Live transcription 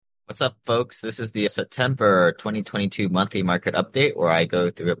What's up, folks? This is the September 2022 monthly market update where I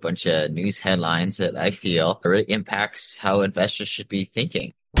go through a bunch of news headlines that I feel really impacts how investors should be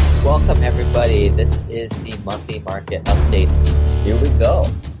thinking. Welcome, everybody. This is the monthly market update. Here we go.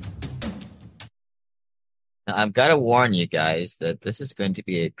 Now, I've got to warn you guys that this is going to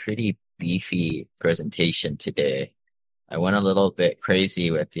be a pretty beefy presentation today. I went a little bit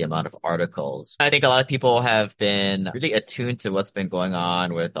crazy with the amount of articles. I think a lot of people have been really attuned to what's been going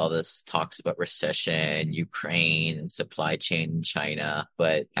on with all this talks about recession, Ukraine, and supply chain in China.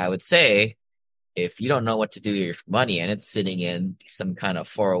 But I would say if you don't know what to do with your money and it's sitting in some kind of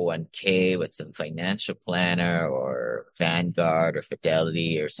 401k with some financial planner or Vanguard or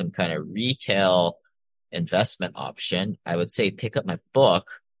Fidelity or some kind of retail investment option, I would say pick up my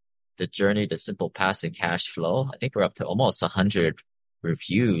book, The Journey to Simple Passive Cash Flow. I think we're up to almost 100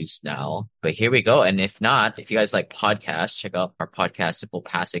 reviews now, but here we go. And if not, if you guys like podcasts, check out our podcast, Simple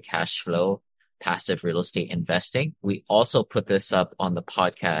Passive Cash Flow, Passive Real Estate Investing. We also put this up on the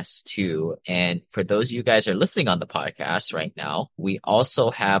podcast too. And for those of you guys who are listening on the podcast right now, we also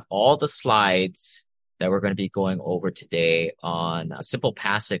have all the slides that we're going to be going over today on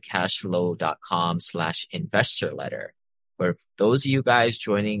simplepassivecashflow.com/investor letter. For those of you guys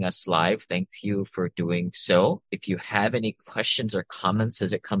joining us live, thank you for doing so. If you have any questions or comments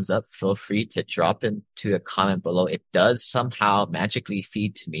as it comes up, feel free to drop into a comment below. It does somehow magically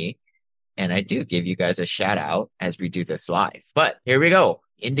feed to me, and I do give you guys a shout out as we do this live. But here we go.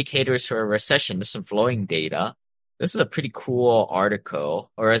 Indicators for a recession. There's some flowing data. This is a pretty cool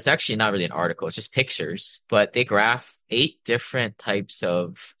article, or it's actually not really an article, it's just pictures, but they graph 8 different types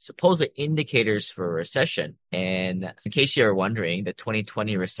of supposed indicators for a recession. And in case you're wondering, the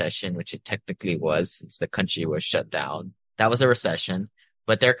 2020 recession, which it technically was since the country was shut down, that was a recession.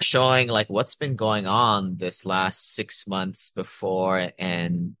 But they're showing like what's been going on this last 6 months before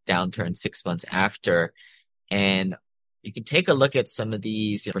and downturn 6 months after. And you can take a look at some of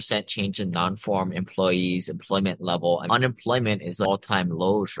these percent change in non-farm employees, employment level. Unemployment is all-time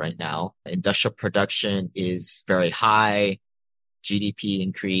lows right now. Industrial production is very high. GDP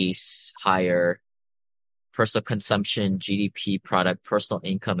increase higher. Personal consumption, GDP product, personal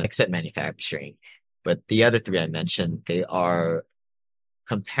income, except manufacturing. But the other 3 I mentioned, they are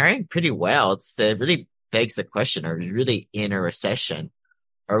comparing pretty well. It really begs the question, are we really in a recession?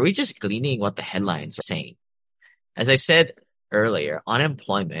 Or are we just gleaning what the headlines are saying? As I said earlier,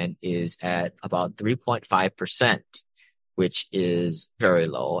 unemployment is at about 3.5%, which is very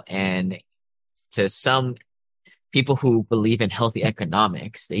low. And to some people who believe in healthy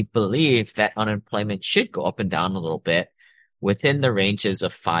economics, they believe that unemployment should go up and down a little bit within the ranges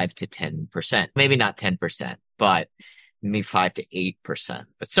of 5 to 10%. Maybe not 10%, but maybe 5 to 8%.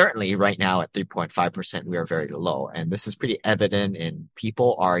 But certainly right now at 3.5%, we are very low. And this is pretty evident in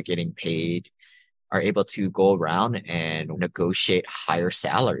people are getting paid, are able to go around and negotiate higher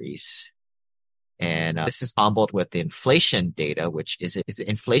salaries. And this is comboed with the inflation data, which is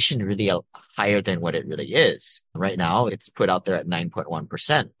inflation really higher than what it really is? Right now, it's put out there at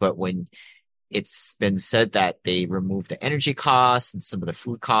 9.1%. But when it's been said that they removed the energy costs and some of the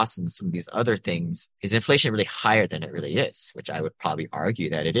food costs and some of these other things, is inflation really higher than it really is? Which I would probably argue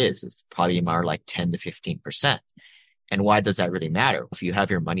that it is. It's probably more like 10 to 15%. And why does that really matter? If you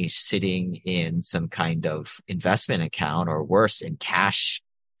have your money sitting in some kind of investment account or worse in cash,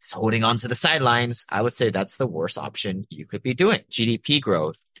 holding on to the sidelines, I would say that's the worst option you could be doing. GDP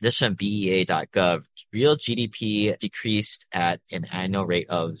growth. This from BEA.gov. Real GDP decreased at an annual rate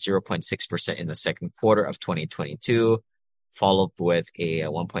of 0.6% in the second quarter of 2022, followed with a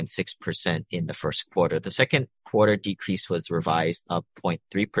 1.6% in the first quarter. The second quarter decrease was revised up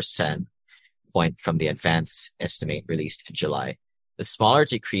 0.3% point from the advance estimate released in July. The smaller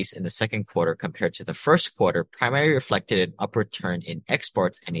decrease in the second quarter compared to the first quarter primarily reflected an upward turn in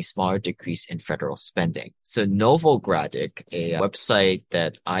exports and a smaller decrease in federal spending. So Novogradic, a website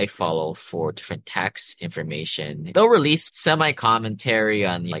that I follow for different tax information, they'll release semi-commentary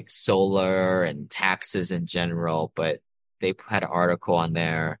on like solar and taxes in general, but they had an article on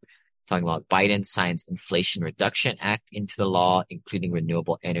there talking about Biden signs Inflation Reduction Act into the law, including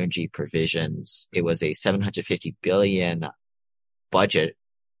renewable energy provisions. It was a $750 billion budget.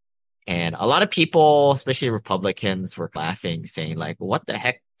 And a lot of people, especially Republicans, were laughing, saying like, what the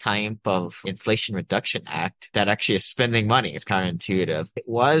heck type of Inflation Reduction Act that actually is spending money? It's counterintuitive. It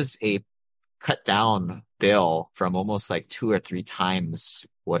was a cut down bill from almost like 2 or 3 times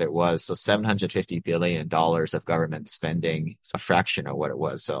what it was. So $750 billion of government spending, a fraction of what it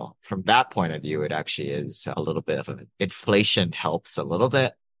was. So from that point of view, it actually is a little bit of an inflation helps a little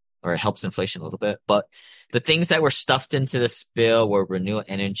bit. or it helps inflation a little bit. But the things that were stuffed into this bill were renewable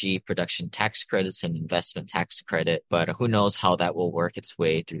energy production tax credits and investment tax credit. But who knows how that will work its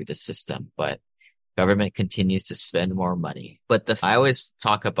way through the system. But government continues to spend more money. But I always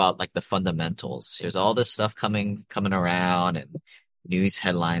talk about like the fundamentals. There's all this stuff coming around and news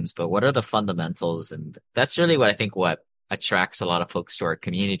headlines, but what are the fundamentals? And that's really what attracts a lot of folks to our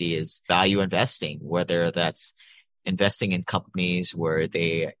community is value investing, whether that's investing in companies where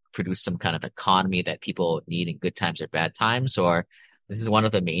they produce some kind of economy that people need in good times or bad times, or this is one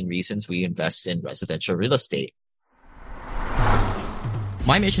of the main reasons we invest in residential real estate.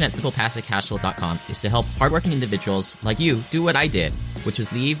 My mission at SimplePassiveCashflow.com is to help hardworking individuals like you do what I did, which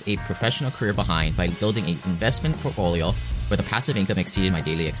was leave a professional career behind by building an investment portfolio where the passive income exceeded my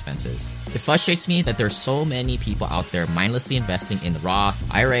daily expenses. It frustrates me that there's so many people out there mindlessly investing in the Roth,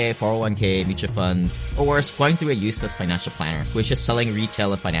 IRA, 401k, mutual funds, or worse, going through a useless financial planner who is just selling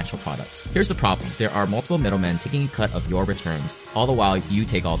retail and financial products. Here's the problem. There are multiple middlemen taking a cut of your returns, all the while you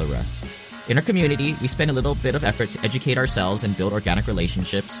take all the rest. In our community, we spend a little bit of effort to educate ourselves and build organic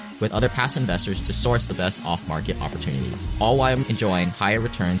relationships with other passive investors to source the best off-market opportunities, all while enjoying higher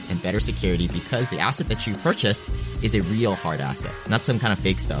returns and better security because the asset that you purchased is a real hard asset, not some kind of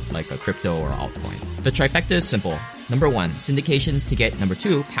fake stuff like a crypto or altcoin. The trifecta is simple. Number 1, syndications to get. Number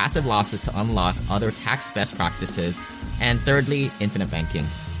 2, passive losses to unlock other tax best practices. And thirdly, infinite banking.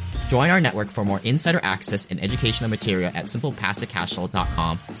 Join our network for more insider access and educational material at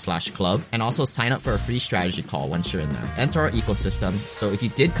simplepassivecashflow.com/club, and also sign up for a free strategy call once you're in there. Enter our ecosystem, so if you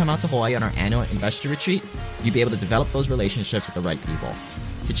did come out to Hawaii on our annual investor retreat, you'll be able to develop those relationships with the right people.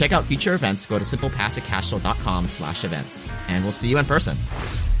 To check out future events, go to simplepassivecashflow.com/events, and we'll see you in person.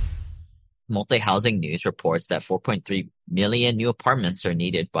 Multi-Housing News reports that 4.3 million new apartments are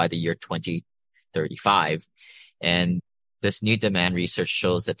needed by the year 2035, and this new demand research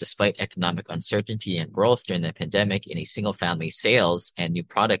shows that despite economic uncertainty and growth during the pandemic in a single-family sales and new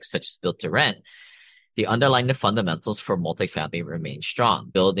products such as built-to-rent, the underlying fundamentals for multifamily remain strong.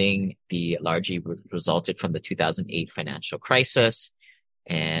 Building largely resulted from the 2008 financial crisis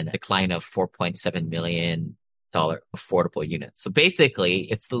and a decline of 4.7 million affordable units. So basically,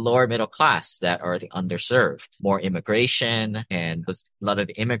 it's the lower middle class that are the underserved. More immigration, and a lot of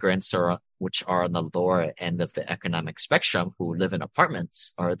the immigrants which are on the lower end of the economic spectrum who live in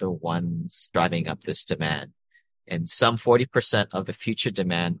apartments are the ones driving up this demand. And some 40% of the future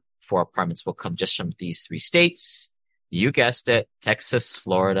demand for apartments will come just from these 3 states. You guessed it, Texas,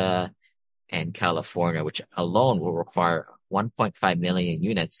 Florida, and California, which alone will require 1.5 million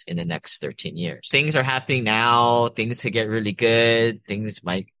units in the next 13 years. Things are happening now. Things could get really good. Things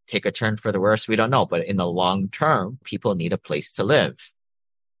might take a turn for the worse. We don't know. But in the long term, people need a place to live.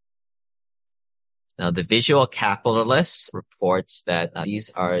 Now, the Visual Capitalist reports that these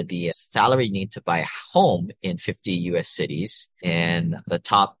are the salary you need to buy a home in 50 U.S. cities. And the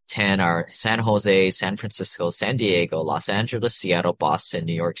top 10 are San Jose, San Francisco, San Diego, Los Angeles, Seattle, Boston,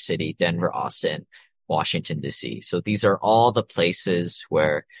 New York City, Denver, Austin, Washington, D.C. So these are all the places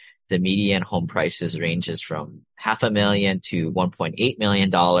where the median home prices ranges from $500,000 to $1.8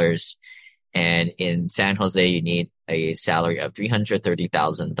 million. And in San Jose, you need a salary of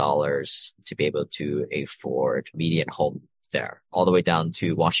 $330,000 to be able to afford median home there, all the way down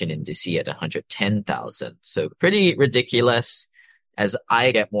to Washington, D.C. at $110,000. So pretty ridiculous. As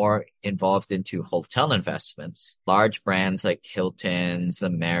I get more involved into hotel investments, large brands like Hilton's, the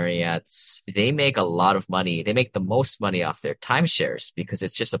Marriott's, they make a lot of money. They make the most money off their timeshares because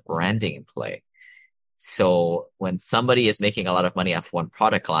it's just a branding play. So when somebody is making a lot of money off one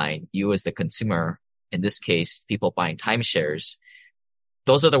product line, you as the consumer, in this case, people buying timeshares,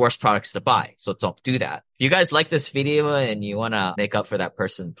 those are the worst products to buy. So don't do that. If you guys like this video and you want to make up for that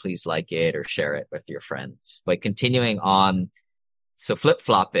person, please like it or share it with your friends. But continuing on, so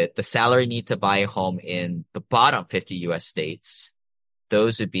flip-flop it, the salary need to buy a home in the bottom 50 U.S. states.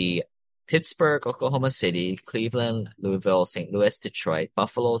 Those would be Pittsburgh, Oklahoma City, Cleveland, Louisville, St. Louis, Detroit,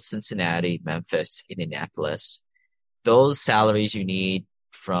 Buffalo, Cincinnati, Memphis, Indianapolis. Those salaries you need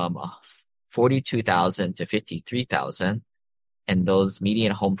from $42,000 to $53,000. And those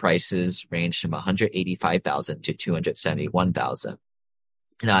median home prices range from $185,000 to $271,000.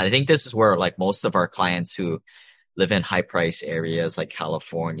 Now, I think this is where like most of our clients who live in high price areas like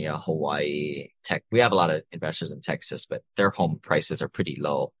California, Hawaii, we have a lot of investors in Texas, but their home prices are pretty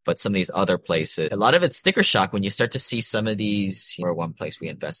low. But some of these other places, a lot of it's sticker shock when you start to see some of these, or one place we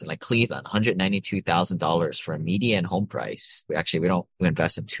invest in, like Cleveland, $192,000 for a median home price. We don't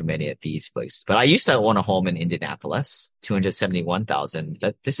invest in too many of these places. But I used to own a home in Indianapolis,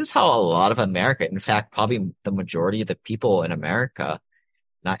 $271,000. This is how a lot of America, in fact, probably the majority of the people in America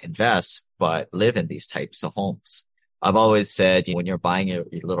not invest, but live in these types of homes. I've always said when you're buying your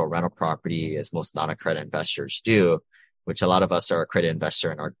little rental property, as most non-accredited investors do, which a lot of us are accredited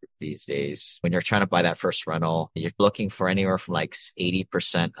investor in our group these days, when you're trying to buy that first rental, you're looking for anywhere from like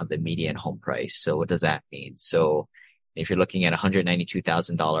 80% of the median home price. So what does that mean? So if you're looking at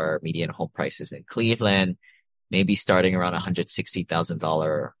 $192,000 median home prices in Cleveland, maybe starting around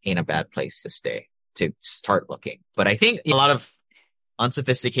 $160,000 ain't a bad place to stay, to start looking. But I think a lot of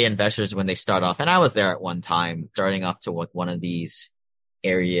unsophisticated investors, when they start off, and I was there at one time, starting off to one of these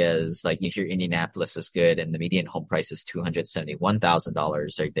areas, like if your Indianapolis is good and the median home price is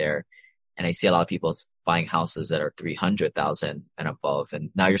 $271,000 right there. And I see a lot of people buying houses that are 300,000 and above. And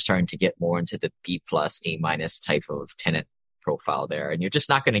now you're starting to get more into the B plus, A minus type of tenant profile there. And you're just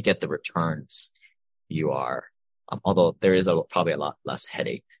not going to get the returns you are. Although there is probably a lot less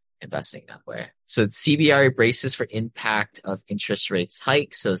headache investing that way. So CBRE braces for impact of interest rates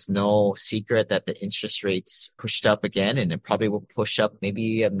hike. So it's no secret that the interest rates pushed up again, and it probably will push up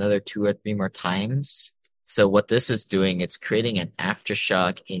maybe another 2 or 3 more times. So what this is doing, it's creating an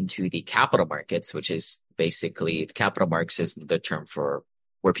aftershock into the capital markets, which is basically capital markets is the term for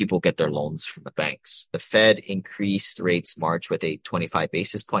where people get their loans from the banks. The Fed increased rates March with a 25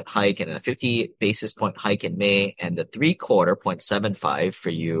 basis point hike and a 50 basis point hike in May, and the 0.75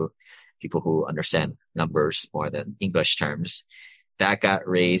 for you people who understand numbers more than English terms, that got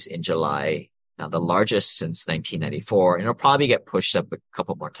raised in July. Now the largest since 1994, and it'll probably get pushed up a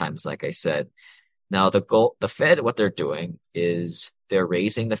couple more times, like I said. Now the Fed, what they're doing is they're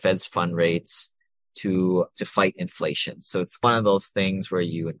raising the Fed's fund rates to fight inflation. So it's one of those things where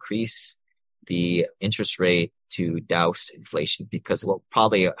you increase the interest rate to douse inflation, because what will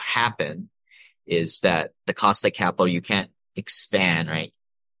probably happen is that the cost of capital, you can't expand, right?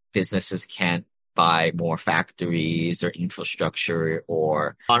 Businesses can't buy more factories or infrastructure,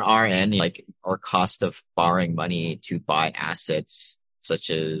 or on our end, like our cost of borrowing money to buy assets such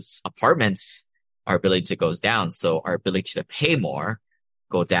as apartments, our ability to goes down. So our ability to pay more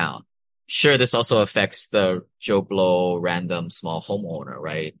go down. Sure, this also affects the Joe Blow random small homeowner,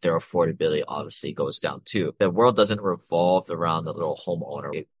 right? Their affordability obviously goes down too. The world doesn't revolve around the little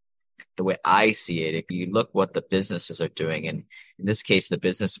homeowner. The way I see it, if you look what the businesses are doing, and in this case, the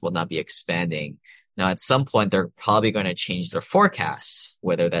business will not be expanding. Now, at some point, they're probably going to change their forecasts,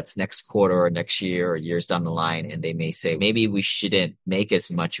 whether that's next quarter or next year or years down the line. And they may say, maybe we shouldn't make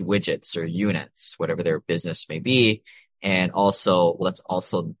as much widgets or units, whatever their business may be. And also, let's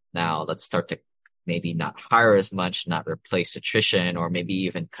start to maybe not hire as much, not replace attrition, or maybe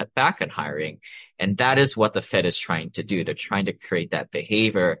even cut back on hiring. And that is what the Fed is trying to do. They're trying to create that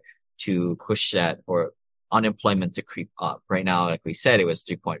behavior to push that or unemployment to creep up. Right now, like we said, it was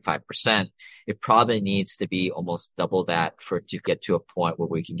 3.5%. It probably needs to be almost double that to get to a point where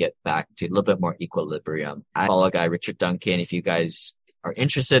we can get back to a little bit more equilibrium. I follow a guy, Richard Duncan. If you guys are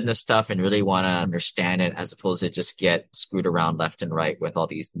interested in this stuff and really want to understand it, as opposed to just get screwed around left and right with all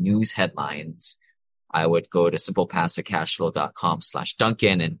these news headlines, I would go to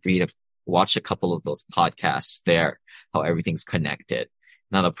simplepassivecashflow.com/Duncan and watch a couple of those podcasts there, how everything's connected.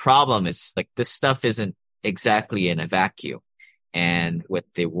 Now, the problem is like this stuff isn't exactly in a vacuum. And with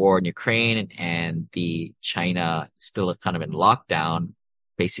the war in Ukraine and the China still kind of in lockdown,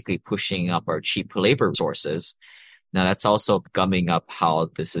 basically pushing up our cheap labor sources. Now, that's also gumming up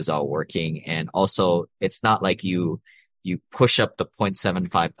how this is all working. And also, it's not like you push up the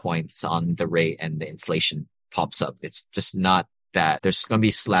 0.75 points on the rate and the inflation pops up. It's just not that. There's going to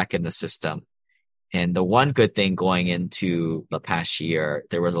be slack in the system. And the one good thing going into the past year,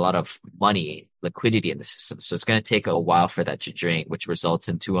 there was a lot of money, liquidity in the system. So it's going to take a while for that to drain, which results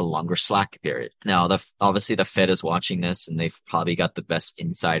into a longer slack period. Now, obviously the Fed is watching this, and they've probably got the best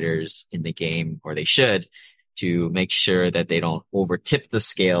insiders in the game, or they should, to make sure that they don't overtip the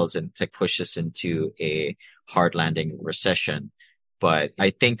scales and to push us into a hard landing recession. But I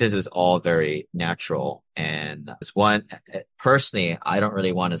think this is all very natural. And personally, I don't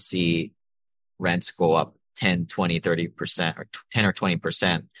really want to see rents go up 10, 20, 30% or 10 or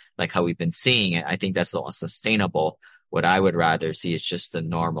 20%, like how we've been seeing it. I think that's not sustainable. What I would rather see is just the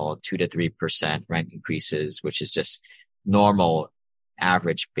normal 2 to 3% rent increases, which is just normal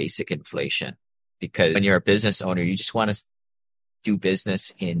average basic inflation. Because when you're a business owner, you just want to do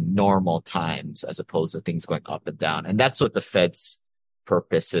business in normal times as opposed to things going up and down. And that's what the Fed's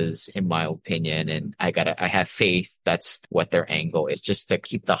purpose is, in my opinion. And I have faith that's what their angle is, just to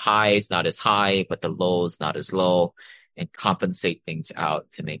keep the highs not as high, but the lows not as low, and compensate things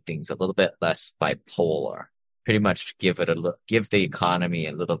out to make things a little bit less bipolar. Pretty much give the economy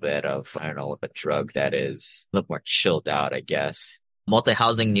a little bit of, I don't know, a drug that is a little more chilled out, I guess.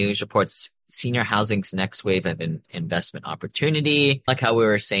 Multi-Housing News reports senior housing's next wave of investment opportunity. Like how we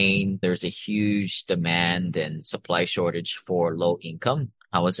were saying, there's a huge demand and supply shortage for low income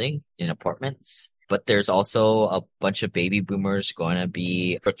housing in apartments. But there's also a bunch of baby boomers going to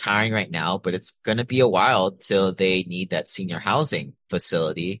be retiring right now, but it's going to be a while till they need that senior housing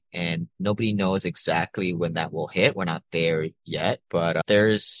facility. And nobody knows exactly when that will hit. We're not there yet, but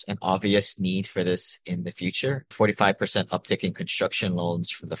there's an obvious need for this in the future. 45% uptick in construction loans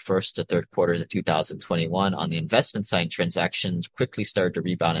from the first to third quarters of 2021. On the investment side, transactions quickly started to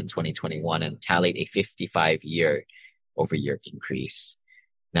rebound in 2021 and tallied a 55-year-over-year increase.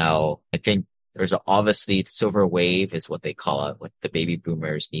 Now, I think there's obviously silver wave is what they call it, with the baby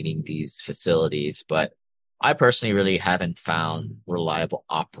boomers needing these facilities. But I personally really haven't found reliable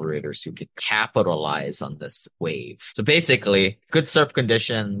operators who could capitalize on this wave. So basically, good surf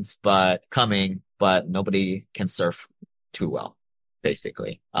conditions, but nobody can surf too well,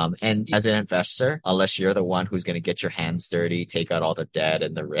 basically. And as an investor, unless you're the one who's going to get your hands dirty, take out all the debt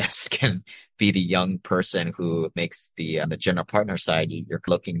and the risk and be the young person who makes the general partner side, you're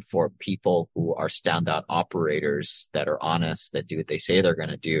looking for people who are standout operators that are honest, that do what they say they're going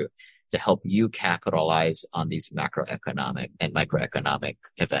to do to help you capitalize on these macroeconomic and microeconomic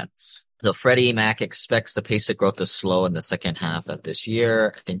events. So Freddie Mac expects the pace of growth to slow in the second half of this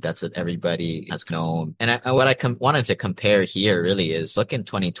year. I think that's what everybody has known. And what I wanted to compare here really is look in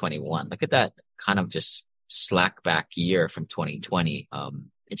 2021. Look at that kind of just slack back year from 2020.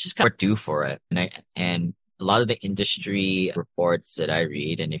 It's just got due for it. And a lot of the industry reports that I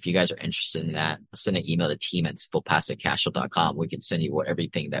read, and if you guys are interested in that, send an email to team@simplepassivecashflow.com. We can send you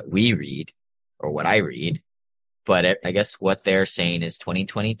everything that we read or what I read. But I guess what they're saying is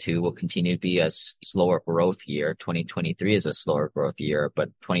 2022 will continue to be a slower growth year. 2023 is a slower growth year, but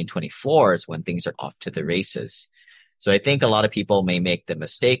 2024 is when things are off to the races. So I think a lot of people may make the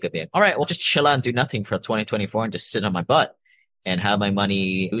mistake of being, all right, well, just chill out and do nothing for 2024 and just sit on my butt and have my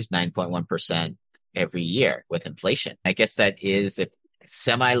money lose 9.1% every year with inflation. I guess that is a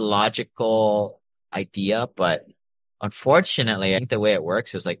semi-logical idea, but unfortunately, I think the way it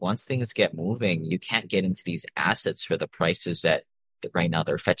works is like once things get moving, you can't get into these assets for the prices that right now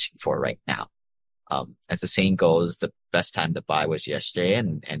they're fetching for right now. As the saying goes, the best time to buy was yesterday,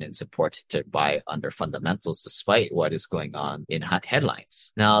 and it's important to buy under fundamentals despite what is going on in hot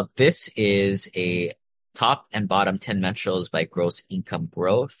headlines. Now, this is a top and bottom 10 metros by gross income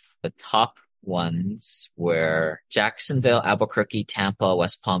growth. The top ones were Jacksonville, Albuquerque, Tampa,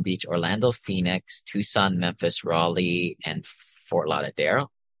 West Palm Beach, Orlando, Phoenix, Tucson, Memphis, Raleigh, and Fort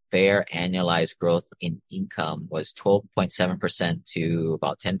Lauderdale. Their annualized growth in income was 12.7% to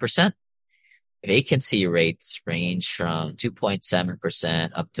about 10%. Vacancy rates range from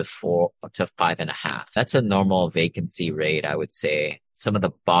 2.7% up to 5.5%. That's a normal vacancy rate, I would say. Some of the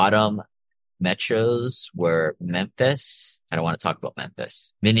bottom metros were Memphis. I don't want to talk about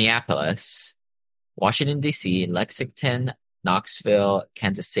Memphis. Minneapolis, Washington, D.C., Lexington, Knoxville,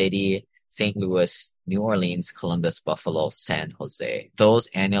 Kansas City, St. Louis, New Orleans, Columbus, Buffalo, San Jose. Those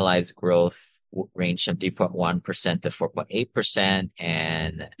annualized growth range from 3.1% to 4.8%,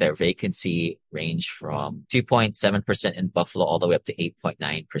 and their vacancy range from 2.7% in Buffalo all the way up to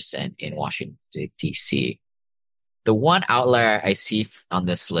 8.9% in Washington, D.C. The one outlier I see on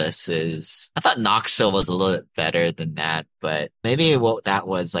this list is, I thought Knoxville was a little bit better than that, but maybe what that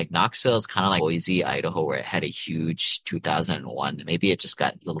was, like Knoxville is kind of like Boise, Idaho, where it had a huge 2001. Maybe it just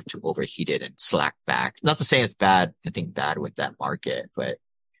got a little too overheated and slacked back. Not to say it's bad, I think bad with that market, but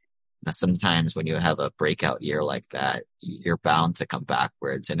sometimes when you have a breakout year like that, you're bound to come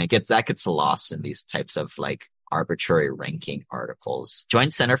backwards, and that gets lost in these types of like arbitrary ranking articles.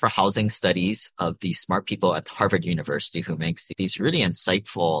 Joint Center for Housing Studies of the smart people at Harvard University who makes these really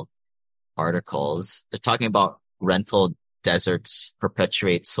insightful articles. They're talking about rental deserts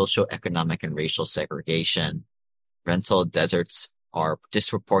perpetuate socioeconomic and racial segregation. Rental deserts are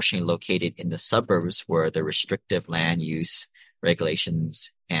disproportionately located in the suburbs where the restrictive land use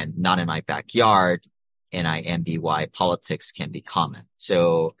regulations and not in my backyard, NIMBY politics can be common.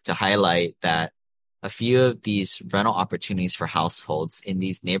 So to highlight that, a few of these rental opportunities for households in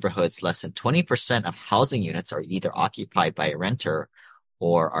these neighborhoods, less than 20% of housing units are either occupied by a renter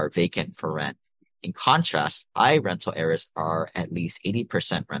or are vacant for rent. In contrast, high rental areas are at least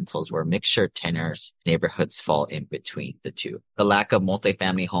 80% rentals, where mixture tenures neighborhoods fall in between the two. The lack of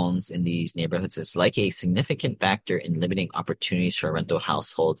multifamily homes in these neighborhoods is likely a significant factor in limiting opportunities for rental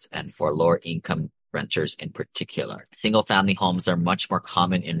households and for lower income renters in particular. Single family homes are much more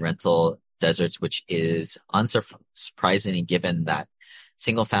common in rental deserts, which is unsurprising given that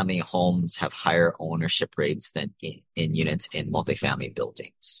single family homes have higher ownership rates than in units in multifamily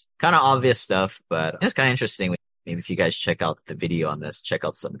buildings. Kind of obvious stuff, but it's kind of interesting. Maybe if you guys check out the video on this, check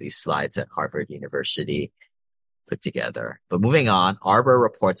out some of these slides that Harvard University put together. But moving on, Arbor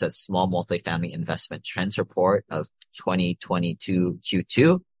reports that small multifamily investment trends report of 2022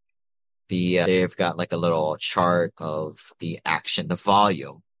 Q2. They've got like a little chart of the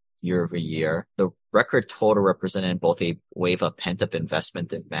volume year over year. The record total represented both a wave of pent-up investment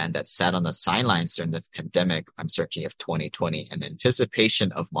demand that sat on the sidelines during the pandemic uncertainty of 2020 and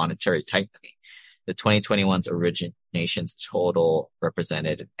anticipation of monetary tightening. The 2021's originations total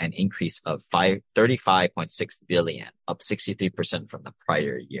represented an increase of 35.6 billion, up 63% from the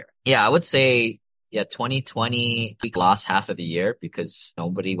prior year. Yeah, I would say 2020, we lost half of the year because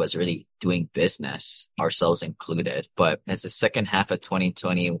nobody was really doing business, ourselves included. But as the second half of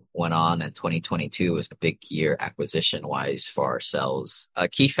 2020 went on and 2022 was a big year acquisition-wise for ourselves. A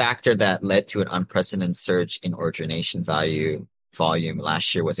key factor that led to an unprecedented surge in origination volume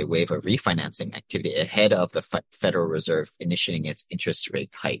last year was a wave of refinancing activity ahead of the Federal Reserve initiating its interest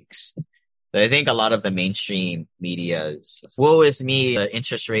rate hikes. But I think a lot of the mainstream media's, woe is me, the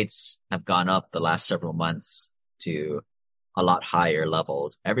interest rates have gone up the last several months to a lot higher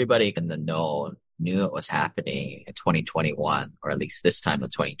levels. Everybody in the know knew it was happening in 2021, or at least this time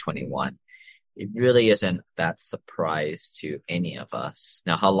of 2021. It really isn't that surprise to any of us.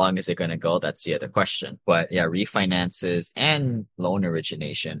 Now, how long is it going to go? That's the other question. But yeah, refinances and loan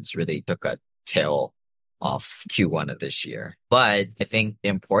originations really took a tail off Q1 of this year. But I think the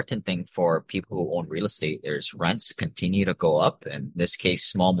important thing for people who own real estate is rents continue to go up. In this case,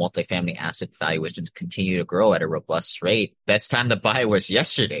 small multifamily asset valuations continue to grow at a robust rate. Best time to buy was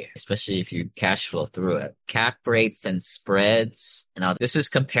yesterday, especially if you cash flow through it. Cap rates and spreads. Now, this is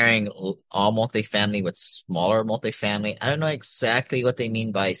comparing all multifamily with smaller multifamily. I don't know exactly what they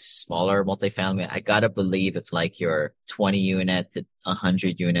mean by smaller multifamily. I gotta believe it's like your 20 unit to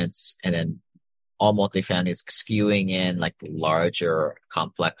 100 units, and then all multifamily is skewing in like larger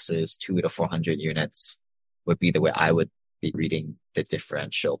complexes, 200 to 400 units would be the way I would be reading the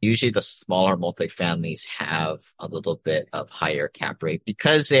differential. Usually the smaller multifamilies have a little bit of higher cap rate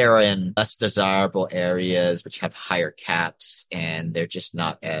because they're in less desirable areas, which have higher caps, and they're just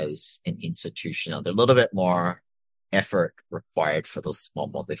not as institutional. They're a little bit more effort required for those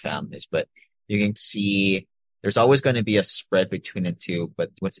small multifamilies, but you can see there's always going to be a spread between the two.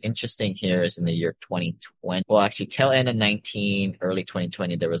 But what's interesting here is in the year 2020, well, actually tail end of 19, early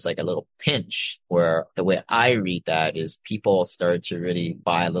 2020, there was like a little pinch where the way I read that is people started to really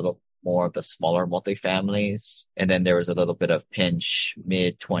buy a little more of the smaller multifamilies. And then there was a little bit of pinch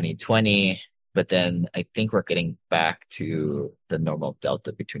mid 2020. But then I think we're getting back to the normal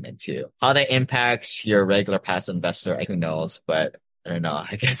delta between the two. How that impacts your regular passive investor, who knows? But I don't know.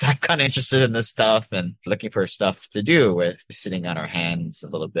 I guess I'm kind of interested in this stuff and looking for stuff to do with sitting on our hands a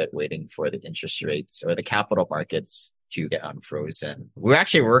little bit, waiting for the interest rates or the capital markets to get unfrozen.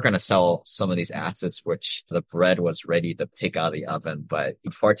 We're going to sell some of these assets, which the bread was ready to take out of the oven. But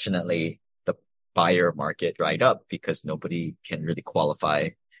unfortunately, the buyer market dried up because nobody can really qualify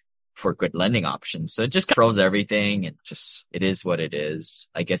for good lending options. So it just froze everything, and just, it is what it is.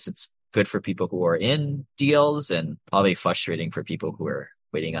 I guess it's good for people who are in deals and probably frustrating for people who are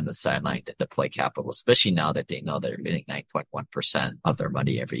waiting on the sideline to deploy capital, especially now that they know they're getting 9.1% of their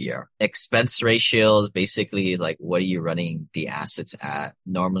money every year. Expense ratios basically is like, what are you running the assets at?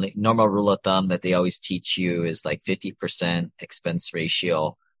 Normal rule of thumb that they always teach you is like 50% expense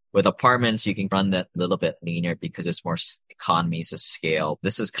ratio. With apartments, you can run that a little bit leaner because it's more economies of scale.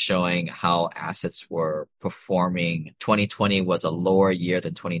 This is showing how assets were performing. 2020 was a lower year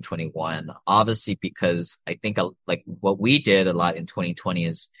than 2021. Obviously, because I think like what we did a lot in 2020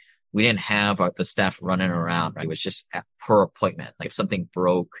 is we didn't have the staff running around. Right? It was just per appointment. Like if something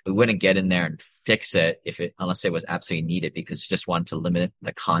broke, we wouldn't get in there and fix it unless it was absolutely needed, because you just wanted to limit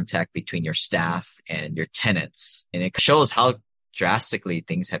the contact between your staff and your tenants. And it shows how drastically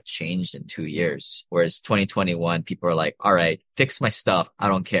things have changed in 2 years. Whereas 2021, people are like, all right, fix my stuff. I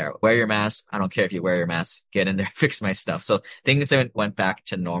don't care. Wear your mask. I don't care if you wear your mask. Get in there, fix my stuff. So things went back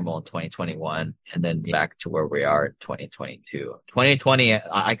to normal in 2021 and then back to where we are in 2022. 2020,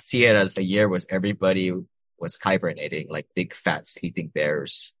 I see it as a year where everybody was hibernating like big fat sleeping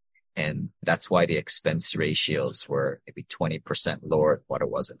bears. And that's why the expense ratios were maybe 20% lower than what it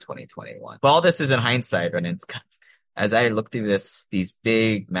was in 2021. But all this is in hindsight, right? And it's kind of, as I look through these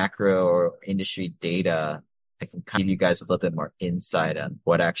big macro industry data I can kind of give you guys a little bit more insight on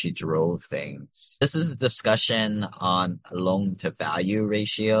what actually drove things. This is a discussion on loan to value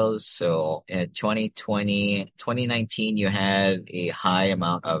ratios. So in 2019, you had a high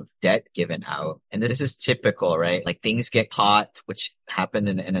amount of debt given out. And this is typical, right? Like things get caught, which happened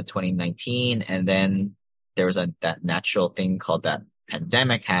in 2019. And then there was that natural thing called that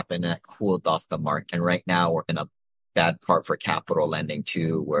pandemic happened and it cooled off the market. And right now we're in a bad part for capital lending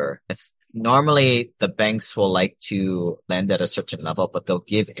too, where it's normally the banks will like to lend at a certain level, but they'll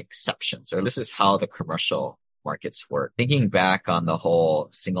give exceptions, or this is how the commercial markets work. Thinking back on the whole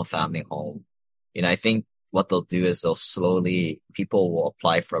single family home, I think what they'll do is people will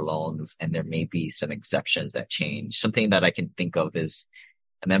apply for loans and there may be some exceptions that change. Something that I can think of is,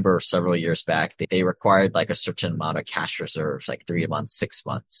 I remember several years back, they required like a certain amount of cash reserves, like 3 months, 6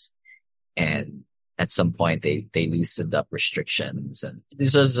 months. And at some point they loosened up restrictions. And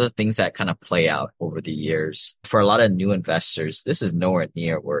these are the things that kind of play out over the years. For a lot of new investors, this is nowhere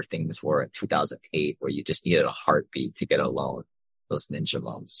near where things were in 2008, where you just needed a heartbeat to get a loan, those ninja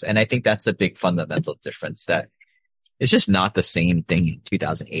loans. And I think that's a big fundamental difference, that it's just not the same thing in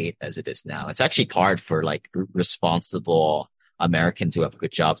 2008 as it is now. It's actually hard for like responsible Americans who have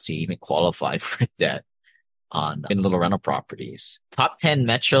good jobs to even qualify for debt in little rental properties. Top 10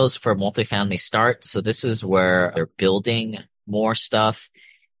 metros for multifamily start. So this is where they're building more stuff.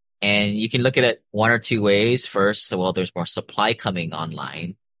 And you can look at it one or two ways. First, well, there's more supply coming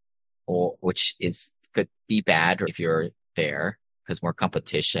online, which could be bad if you're there because more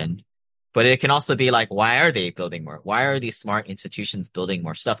competition. But it can also be like, why are they building more? Why are these smart institutions building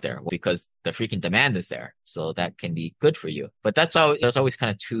more stuff there? Well, because the freaking demand is there. So that can be good for you. But there's always kind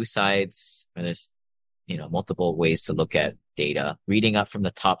of two sides. There's multiple ways to look at data. Reading up from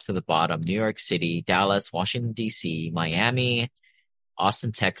the top to the bottom: New York City, Dallas, Washington, D.C., Miami,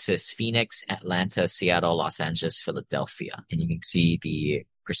 Austin, Texas, Phoenix, Atlanta, Seattle, Los Angeles, Philadelphia. And you can see the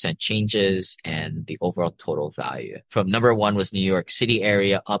percent changes and the overall total value. From number 1 was New York City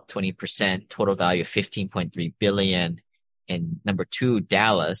area, up 20%, total value of $15.3 billion. And number 2,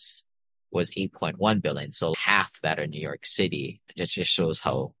 Dallas, was $8.1 billion. So half that are New York City. It just shows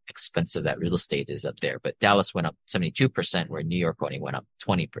how expensive that real estate is up there. But Dallas went up 72%, where New York only went up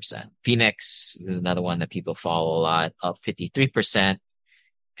 20%. Phoenix is another one that people follow a lot, up 53%.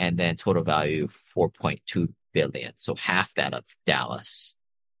 And then total value, $4.2 billion. So half that of Dallas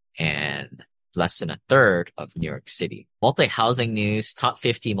and less than a third of New York City. Multi-housing news: top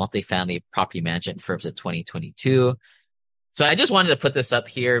 50 multifamily property management firms of 2022. So I just wanted to put this up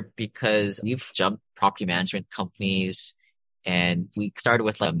here because we've jumped property management companies, and we started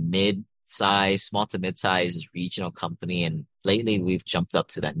with like a small to mid-size regional company. And lately we've jumped up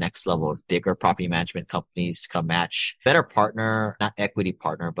to that next level of bigger property management companies to come match better partner, not equity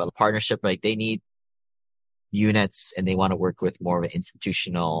partner, but a partnership. Like they need units and they want to work with more of an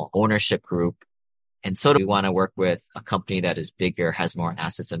institutional ownership group. And so we want to work with a company that is bigger, has more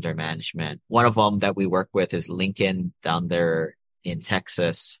assets under management. One of them that we work with is Lincoln down there in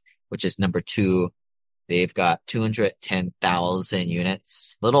Texas, which is number 2. They've got 210,000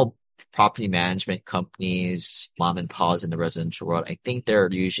 units. Little property management companies, mom and pa's in the residential world, I think they're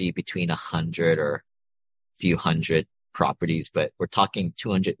usually between 100 or a few hundred properties, but we're talking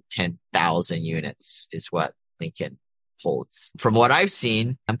 210,000 units is what Lincoln holds. From what I've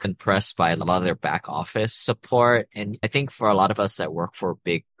seen, I'm impressed by a lot of their back office support. And I think for a lot of us that work for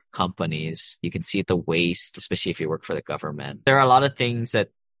big companies, you can see the waste, especially if you work for the government. There are a lot of things that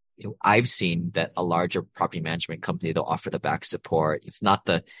I've seen that a larger property management company, they'll offer the back support. It's not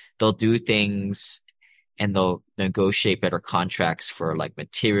they'll do things and they'll negotiate better contracts for like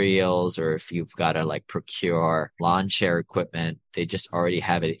materials, or if you've got to like procure lawn chair equipment, they just already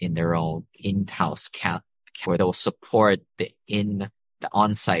have it in their own in-house where they'll support the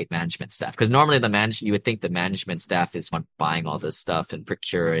on-site management staff. Because normally you would think the management staff is buying all this stuff and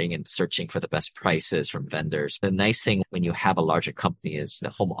procuring and searching for the best prices from vendors. The nice thing when you have a larger company is the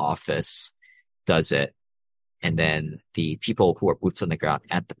home office does it. And then the people who are boots on the ground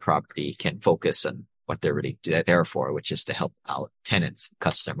at the property can focus on what they're really there for, which is to help out tenants,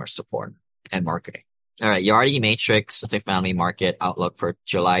 customer support, and marketing. All right, Yardi Matrix, multifamily market outlook for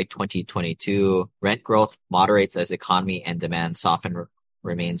July 2022. Rent growth moderates as economy and demand soften,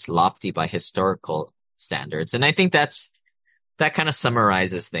 remains lofty by historical standards. And I think that kind of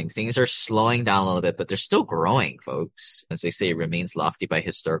summarizes things. Things are slowing down a little bit, but they're still growing, folks. As they say, it remains lofty by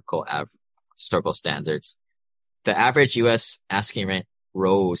historical standards. The average U.S. asking rent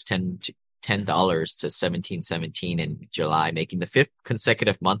rose $10 to $17.17 in July, making the 5th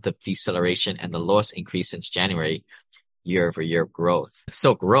consecutive month of deceleration and the lowest increase since January year-over-year growth.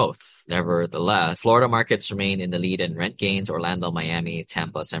 Still growth, nevertheless. Florida markets remain in the lead in rent gains. Orlando, Miami,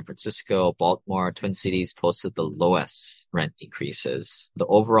 Tampa, San Francisco, Baltimore, Twin Cities posted the lowest rent increases. The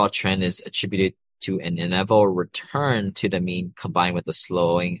overall trend is attributed to an inevitable return to the mean combined with the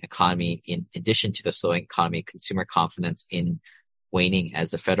slowing economy. In addition to the slowing economy, consumer confidence in waning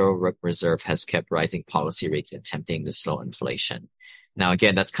as the Federal Reserve has kept rising policy rates attempting to slow inflation. Now,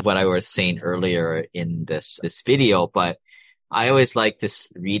 again, that's what I was saying earlier in this video, but I always like to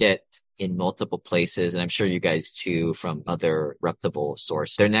read it in multiple places, and I'm sure you guys too from other reputable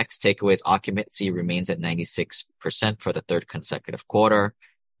sources. Their next takeaway is occupancy remains at 96% for the third consecutive quarter.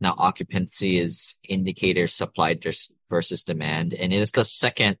 Now, occupancy is indicator supply versus demand, and it is the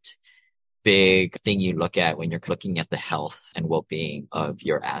second big thing you look at when you're looking at the health and well-being of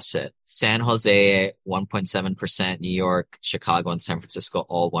your asset. San Jose, 1.7%, New York, Chicago, and San Francisco,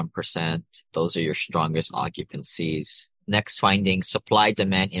 all 1%. Those are your strongest occupancies. Next finding,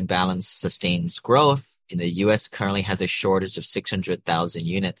 supply-demand imbalance sustains growth. In the U.S. currently has a shortage of 600,000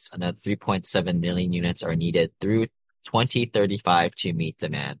 units. Another 3.7 million units are needed through 2035 to meet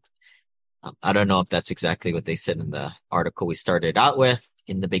demand. I don't know if that's exactly what they said in the article we started out with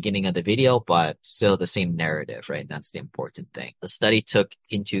in the beginning of the video, but still the same narrative, right? That's the important thing. The study took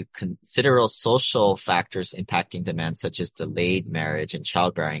into considerable social factors impacting demand, such as delayed marriage and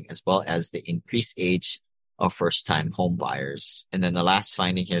childbearing, as well as the increased age of first-time home buyers. And then the last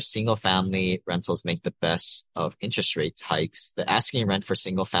finding here, single-family rentals make the best of interest rate hikes. The asking rent for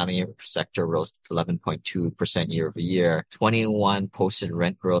single-family sector rose 11.2% year over year. 21 posted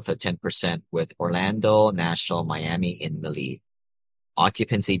rent growth of 10%, with Orlando, Nashville, Miami in the lead.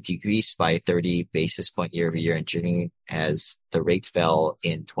 Occupancy decreased by 30 basis point year over year in June as the rate fell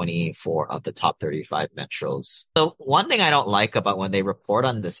in 24 of the top 35 metros. So one thing I don't like about when they report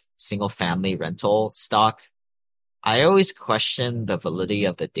on this single family rental stock, I always question the validity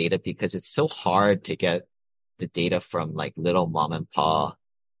of the data because it's so hard to get the data from like little mom and pop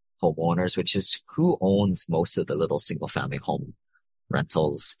homeowners, which is who owns most of the little single family home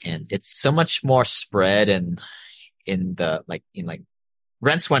rentals. And it's so much more spread and in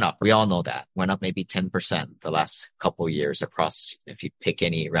rents went up. We all know that. Went up maybe 10% the last couple of years across, if you pick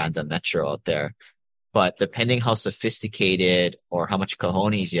any random metro out there. But depending how sophisticated or how much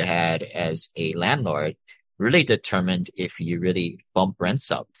cojones you had as a landlord really determined if you really bump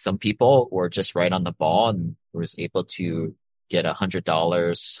rents up. Some people were just right on the ball and was able to get $100,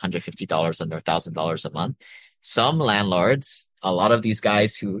 $150 under $1,000 a month. Some landlords, a lot of these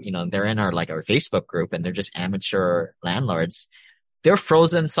guys who, they're in our Facebook group and they're just amateur landlords, they're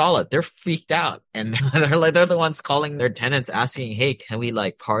frozen solid. They're freaked out. And they're the ones calling their tenants asking, hey, can we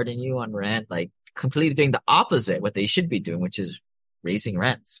pardon you on rent? Completely doing the opposite, what they should be doing, which is raising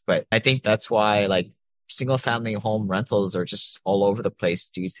rents. But I think that's why single family home rentals are just all over the place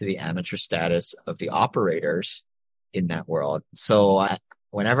due to the amateur status of the operators in that world. So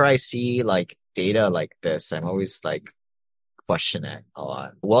whenever I see data like this, I'm always question it a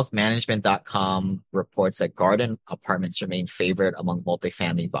lot. Wealthmanagement.com reports that garden apartments remain favored among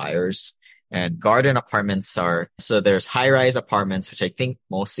multifamily buyers. And garden apartments there's high-rise apartments, which I think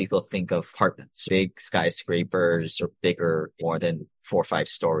most people think of apartments, big skyscrapers or bigger, more than 4 or 5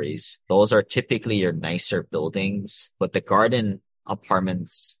 stories. Those are typically your nicer buildings, but the garden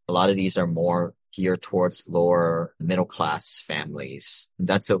apartments, a lot of these are more geared towards lower middle class families. And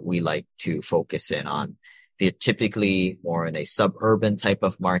that's what we like to focus in on. They're typically more in a suburban type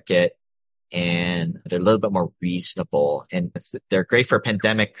of market, and they're a little bit more reasonable. And they're great for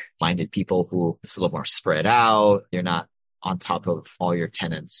pandemic-minded people who it's a little more spread out. You're not on top of all your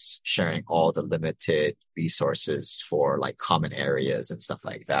tenants sharing all the limited resources for common areas and stuff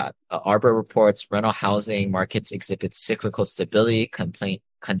like that. Arbor reports rental housing markets exhibit cyclical stability,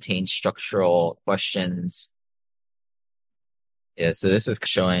 contains structural questions. Yeah, so this is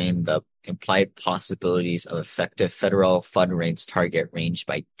showing the implied possibilities of effective federal fund rates target range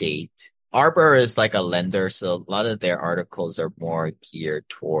by date. Arbor is like a lender, so a lot of their articles are more geared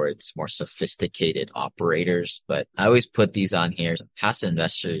towards more sophisticated operators, but I always put these on here. Past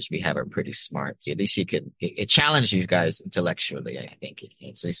investors we have are pretty smart. At least it challenges you guys intellectually, I think.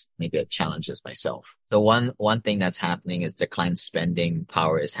 At least maybe it challenges myself. So one thing that's happening is declined spending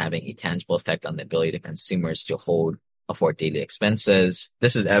power is having a tangible effect on the ability of consumers to afford daily expenses.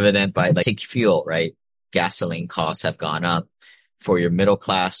 This is evident by take fuel, right? Gasoline costs have gone up. For your middle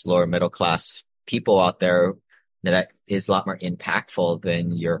class, lower middle class people out there, that is a lot more impactful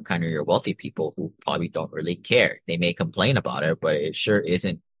than your wealthy people who probably don't really care. They may complain about it, but it sure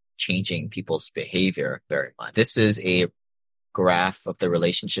isn't changing people's behavior very much. This is a graph of the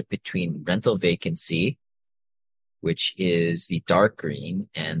relationship between rental vacancy which is the dark green,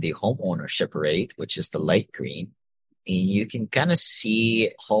 and the home ownership rate, which is the light green. And you can kind of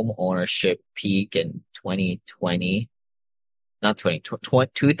see home ownership peak in 2020, not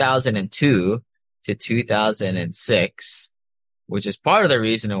 2002 to 2006, which is part of the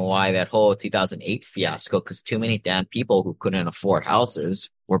reason why that whole 2008 fiasco, because too many damn people who couldn't afford houses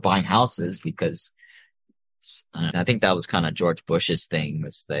were buying houses because I think that was kind of George Bush's thing,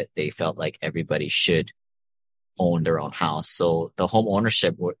 was that they felt like everybody should own their own house. So the home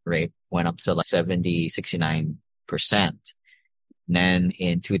ownership rate went up to like 69%. And then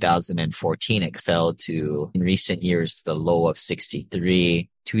in 2014, it fell to, in recent years, the low of 63.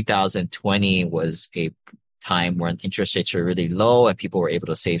 2020 was a time when interest rates were really low and people were able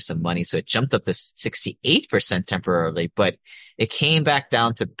to save some money. So it jumped up to 68% temporarily, but it came back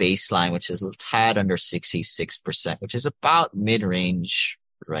down to baseline, which is a tad under 66%, which is about mid-range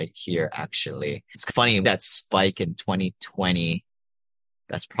right here, actually. It's funny, that spike in 2020,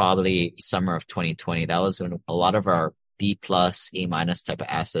 that's probably summer of 2020. That was when a lot of our B plus, A minus type of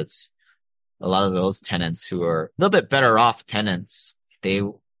assets, a lot of those tenants who are a little bit better off tenants, they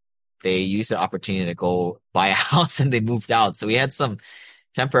used the opportunity to go buy a house and they moved out. So we had some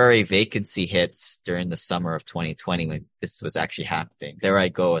temporary vacancy hits during the summer of 2020 when this was actually happening. There I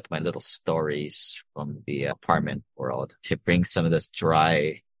go with my little stories from the apartment world to bring some of this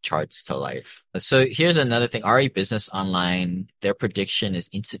dry charts to life. So here's another thing. RE Business Online, their prediction is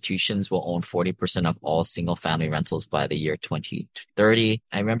institutions will own 40% of all single family rentals by the year 2030.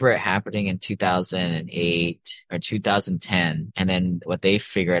 I remember it happening in 2008 or 2010. And then what they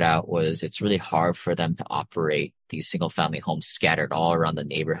figured out was it's really hard for them to operate these single family homes scattered all around the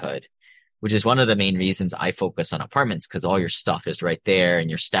neighborhood, which is one of the main reasons I focus on apartments, because all your stuff is right there and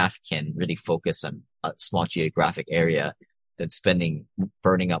your staff can really focus on a small geographic area than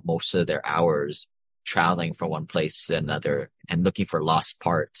burning up most of their hours traveling from one place to another and looking for lost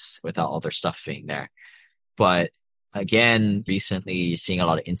parts without all their stuff being there. But again, recently you're seeing a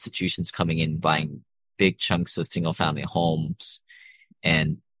lot of institutions coming in, buying big chunks of single family homes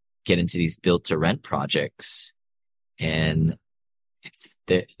and get into these build to rent projects. And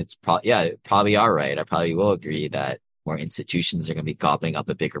probably are right. I probably will agree that more institutions are going to be gobbling up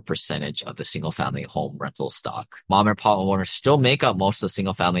a bigger percentage of the single family home rental stock. Mom and pop owners still make up most of the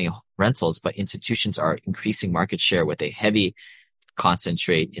single family rentals, but institutions are increasing market share with a heavy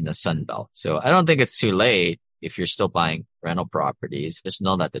concentrate in the Sun Belt. So I don't think it's too late if you're still buying rental properties. Just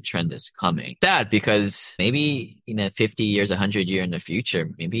know that the trend is coming. Sad, because maybe in 50 years, 100 years in the future,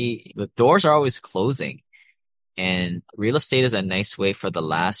 maybe the doors are always closing. And real estate is a nice way for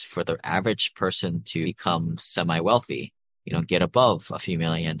the average person to become semi-wealthy, get above a few $1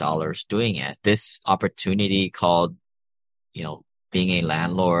 million doing it. This opportunity called, being a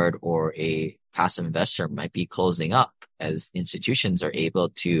landlord or a passive investor might be closing up as institutions are able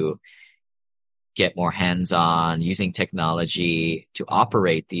to get more hands-on using technology to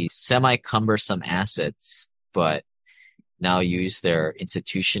operate these semi-cumbersome assets, but now use their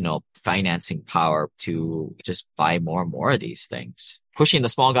institutional financing power to just buy more and more of these things, pushing the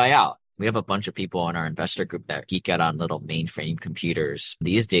small guy out. We have a bunch of people in our investor group that geek out on little mainframe computers.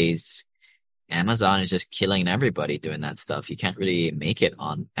 These days, Amazon is just killing everybody doing that stuff. You can't really make it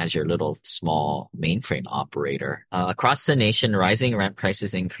on as your little small mainframe operator. Across the nation, rising rent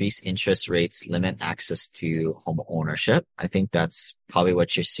prices, increase interest rates, limit access to home ownership. I think that's probably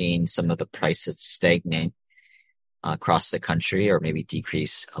what you're seeing. Some of the prices stagnate across the country, or maybe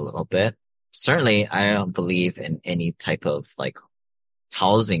decrease a little bit. Certainly, I don't believe in any type of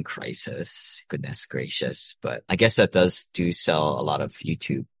housing crisis. Goodness gracious. But I guess that do sell a lot of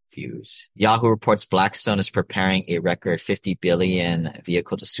YouTube views. Yahoo reports Blackstone is preparing a record $50 billion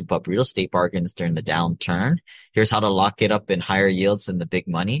vehicle to soup up real estate bargains during the downturn. Here's how to lock it up in higher yields than the big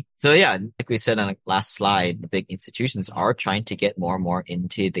money. So yeah, like we said on the last slide, the big institutions are trying to get more and more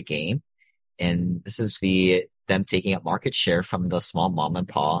into the game. And this is them taking up market share from the small mom and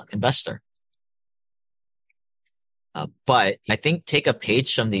pop investor. But I think take a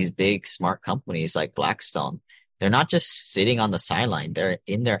page from these big smart companies like Blackstone. They're not just sitting on the sideline. They're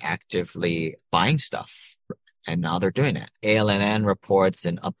in there actively buying stuff. And now they're doing it. ALNN reports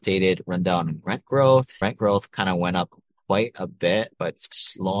an updated rundown on rent growth. Rent growth kind of went up quite a bit, but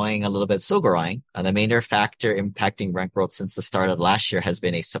slowing a little bit, still growing. The major factor impacting rent growth since the start of last year has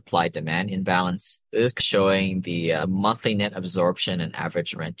been a supply-demand imbalance. This is showing the monthly net absorption and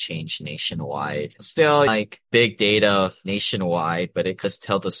average rent change nationwide. Still big data nationwide, but it does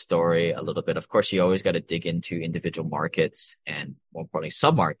tell the story a little bit. Of course, you always got to dig into individual markets and more importantly,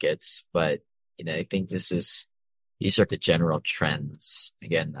 sub-markets. But I think this is These are the general trends.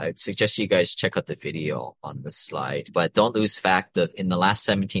 Again, I'd suggest you guys check out the video on this slide, but don't lose fact of in the last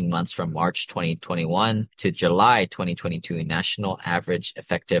 17 months from March 2021 to July 2022, national average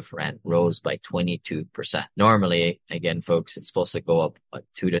effective rent rose by 22%. Normally, again, folks, it's supposed to go up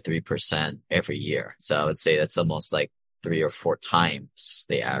 2 to 3% every year. So I would say that's almost like 3 or 4 times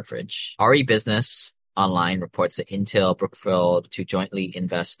the average. RE Business Online reports that Intel, Brookfield to jointly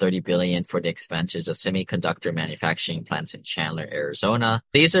invest $30 billion for the expansions of semiconductor manufacturing plants in Chandler, Arizona.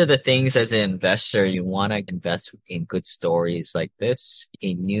 These are the things as an investor you want to invest in good stories like this,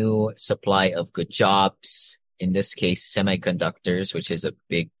 a new supply of good jobs. In this case, semiconductors, which is a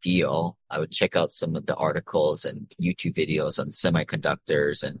big deal. I would check out some of the articles and YouTube videos on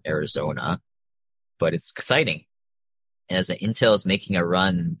semiconductors in Arizona, but it's exciting. As Intel is making a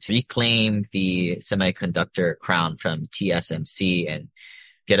run to reclaim the semiconductor crown from TSMC and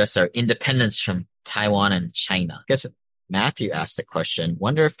get us our independence from Taiwan and China. I guess Matthew asked the question,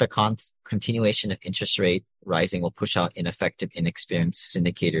 wonder if the continuation of interest rate rising will push out ineffective, inexperienced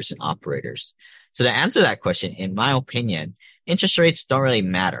syndicators and operators. So to answer that question, in my opinion, interest rates don't really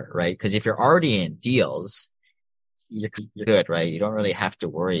matter, right? Because if you're already in deals, you're good, right? You don't really have to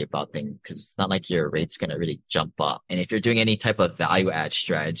worry about things because it's not like your rate's going to really jump up. And if you're doing any type of value add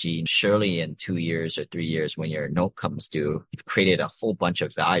strategy, surely in 2 years or 3 years when your note comes due, you've created a whole bunch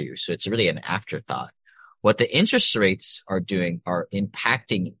of value. So it's really an afterthought. What the interest rates are doing are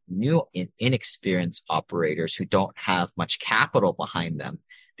impacting new inexperienced operators who don't have much capital behind them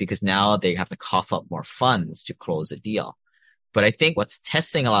because now they have to cough up more funds to close a deal. But I think what's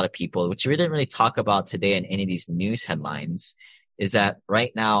testing a lot of people, which we didn't really talk about today in any of these news headlines, is that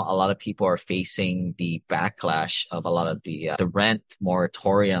right now a lot of people are facing the backlash of a lot of the rent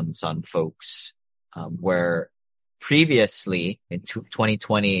moratoriums on folks, where previously in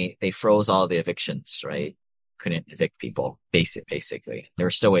 2020 they froze all the evictions, right? Couldn't evict people, basically. There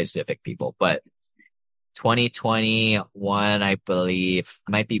were still ways to evict people, but 2021, I believe,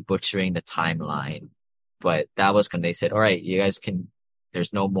 I might be butchering the timeline. But that was when they said, all right, you guys can,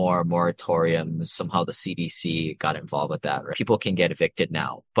 there's no more moratoriums. Somehow the CDC got involved with that. Right? People can get evicted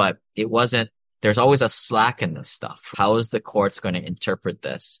now, but it wasn't, there's always a slack in this stuff. How is the courts going to interpret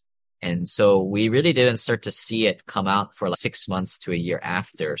this? And so we really didn't start to see it come out for like 6 months to a year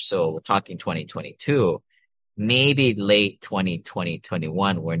after. So we're talking 2022, maybe late 2020,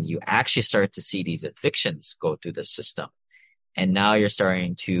 2021, when you actually start to see these evictions go through the system. And now you're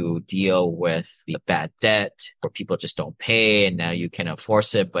starting to deal with the bad debt where people just don't pay and now you can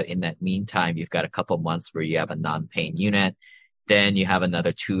enforce it. But in that meantime, you've got a couple months where you have a non-paying unit. Then you have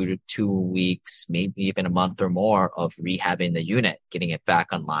another 2 weeks, maybe even a month or more of rehabbing the unit, getting it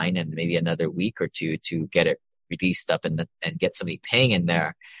back online, and maybe another week or 2 to get it released up and get somebody paying in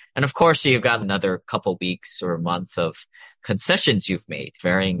there. And of course, you've got another couple weeks or a month of concessions you've made,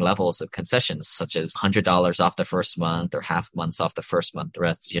 varying levels of concessions, such as $100 off the first month or half months off the first month, the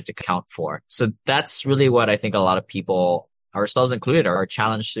rest you have to account for. So that's really what I think a lot of people, ourselves included, are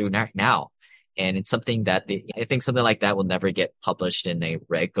challenged through now. And it's something that I think something like that will never get published in a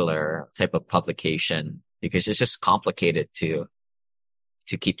regular type of publication because it's just complicated to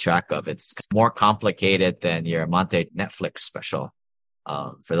keep track of. It's more complicated than your Monte Netflix special.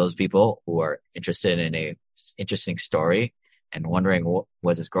 For those people who are interested in a interesting story and wondering,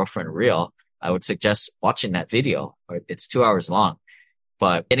 was his girlfriend real? I would suggest watching that video. It's 2 hours long.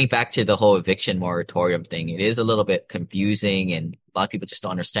 But getting back to the whole eviction moratorium thing, it is a little bit confusing and a lot of people just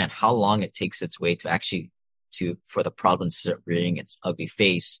don't understand how long it takes its way for the problem to start rearing its ugly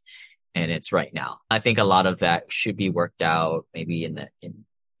face. And it's right now. I think a lot of that should be worked out maybe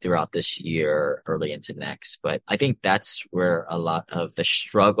throughout this year, early into next. But I think that's where a lot of the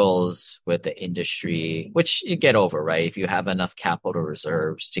struggles with the industry, which you get over, right? If you have enough capital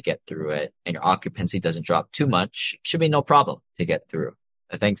reserves to get through it and your occupancy doesn't drop too much, should be no problem to get through.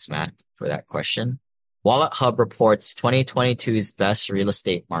 Thanks, Matt, for that question. Wallet Hub reports 2022's best real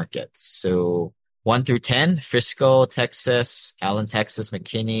estate markets. So 1 through 10, Frisco, Texas, Allen, Texas,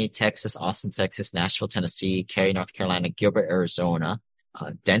 McKinney, Texas, Austin, Texas, Nashville, Tennessee, Cary, North Carolina, Gilbert, Arizona,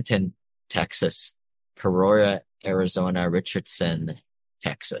 Denton, Texas, Peoria, Arizona, Richardson,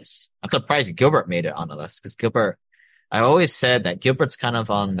 Texas. I'm surprised Gilbert made it on the list because Gilbert, I always said that Gilbert's kind of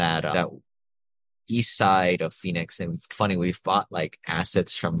on that east side of Phoenix. And it's funny, we've bought like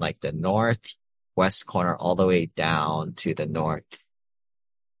assets from like the northwest corner all the way down to the north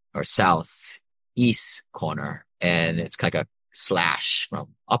or southeast corner. And it's like a slash from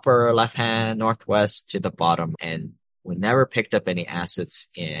upper left hand northwest to the bottom. And we never picked up any assets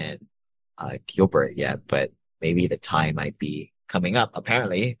in Gilbert yet, but maybe the time might be coming up.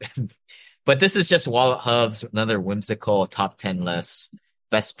 Apparently, But this is just Wallet Hub's another whimsical top 10 list.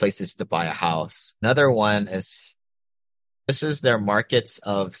 Best places to buy a house. Another one is this is their markets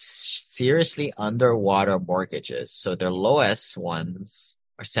of seriously underwater mortgages. So their lowest ones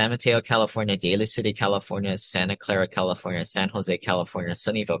are San Mateo, California, Daly City, California, Santa Clara, California, San Jose, California,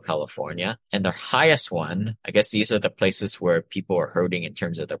 Sunnyvale, California. And their highest one, I guess these are the places where people are hurting in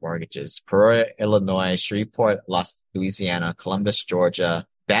terms of their mortgages. Peoria, Illinois, Shreveport, Louisiana, Columbus, Georgia,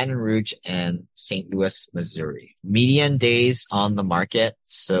 Baton Rouge, and St. Louis, Missouri. Median days on the market.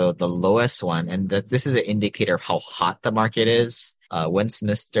 So the lowest one, and this is an indicator of how hot the market is.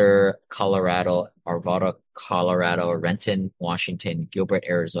 Westminster, Colorado, Arvada, Colorado, Renton, Washington, Gilbert,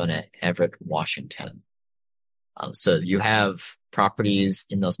 Arizona, Everett, Washington. So you have properties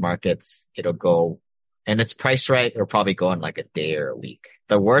in those markets. It'll go, and it's priced right. It'll probably go in like a day or a week.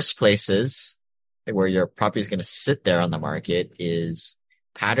 The worst places where your property is going to sit there on the market is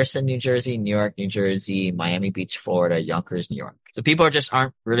Paterson, New Jersey, Newark, New Jersey, Miami Beach, Florida, Yonkers, New York. So people just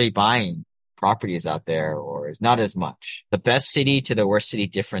aren't really buying properties out there, or is not as much. The best city to the worst city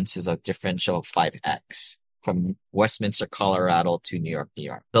difference is a differential of 5x from Westminster, Colorado to New York, New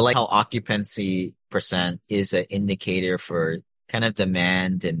York. So like how occupancy percent is an indicator for kind of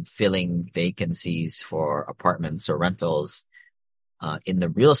demand and filling vacancies for apartments or rentals, in the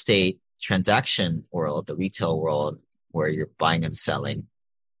real estate transaction world, the retail world where you're buying and selling,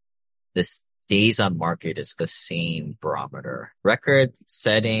 this days on market is the same barometer.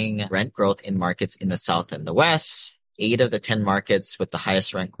 Record-setting rent growth in markets in the South and the West. 8 of the 10 markets with the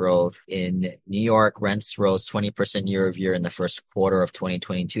highest rent growth. In New York, rents rose 20% year over year in the first quarter of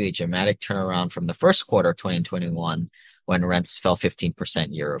 2022, a dramatic turnaround from the first quarter of 2021 when rents fell 15%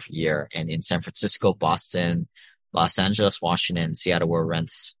 year over year. And in San Francisco, Boston, Los Angeles, Washington, Seattle, where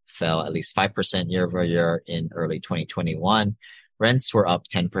rents fell at least 5% year over year in early 2021. Rents were up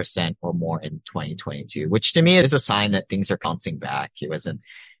 10% or more in 2022, which to me is a sign that things are bouncing back. It wasn't,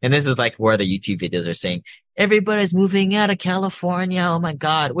 and this is like where the YouTube videos are saying, everybody's moving out of California. Oh my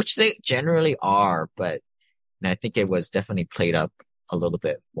God, which they generally are, but and I think it was definitely played up a little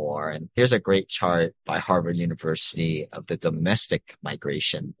bit more. And here's a great chart by Harvard University of the domestic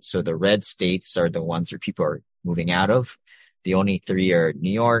migration. So the red states are the ones where people are moving out of. The only 3 are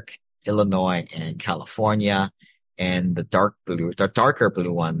New York, Illinois, and California. And the darker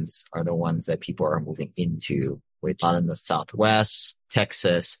blue ones are the ones that people are moving into, which are in the Southwest,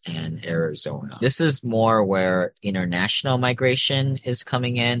 Texas, and Arizona. This is more where international migration is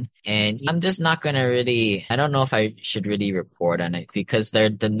coming in. And I'm just not going to really, I don't know if I should really report on it because the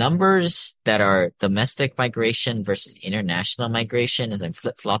numbers that are domestic migration versus international migration, as I'm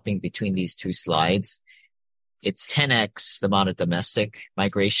flip-flopping between these two slides, it's 10x the amount of domestic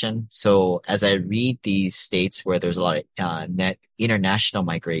migration. So as I read these states where there's a lot of net international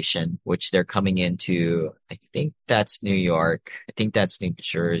migration, which they're coming into, I think that's New York. I think that's New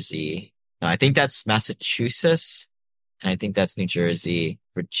Jersey. No, I think that's Massachusetts. And I think that's New Jersey,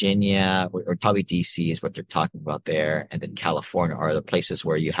 Virginia, or probably DC is what they're talking about there. And then California are the places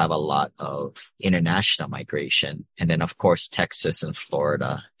where you have a lot of international migration. And then, of course, Texas and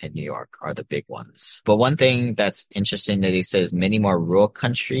Florida and New York are the big ones. But one thing that's interesting that he says many more rural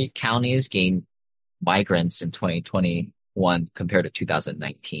counties gained migrants in 2021 compared to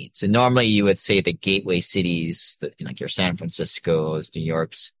 2019. So normally you would say the gateway cities, like your San Francisco's, New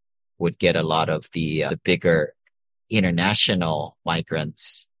York's, would get a lot of the bigger international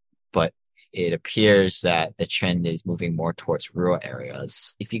migrants, but it appears that the trend is moving more towards rural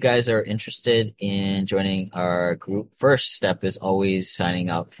areas. If you guys are interested in joining our group, first step is always signing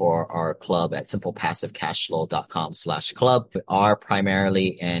up for our club at simplepassivecashflow.com/club. We are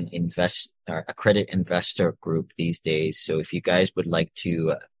primarily a credit investor group these days. So if you guys would like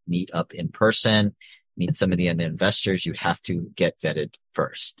to meet up in person, meet some of the other investors, you have to get vetted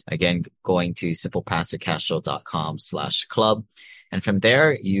first. Again, going to simplepassivecashflow.com/club. And from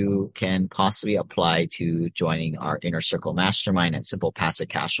there, you can possibly apply to joining our Inner Circle Mastermind at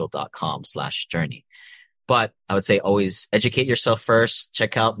simplepassivecashflow.com/journey. But I would say always educate yourself first.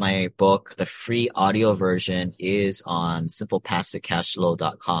 Check out my book. The free audio version is on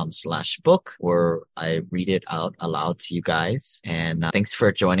simplepassivecashflow.com/book, where I read it out aloud to you guys. And thanks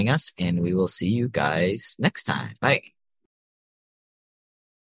for joining us, and we will see you guys next time. Bye.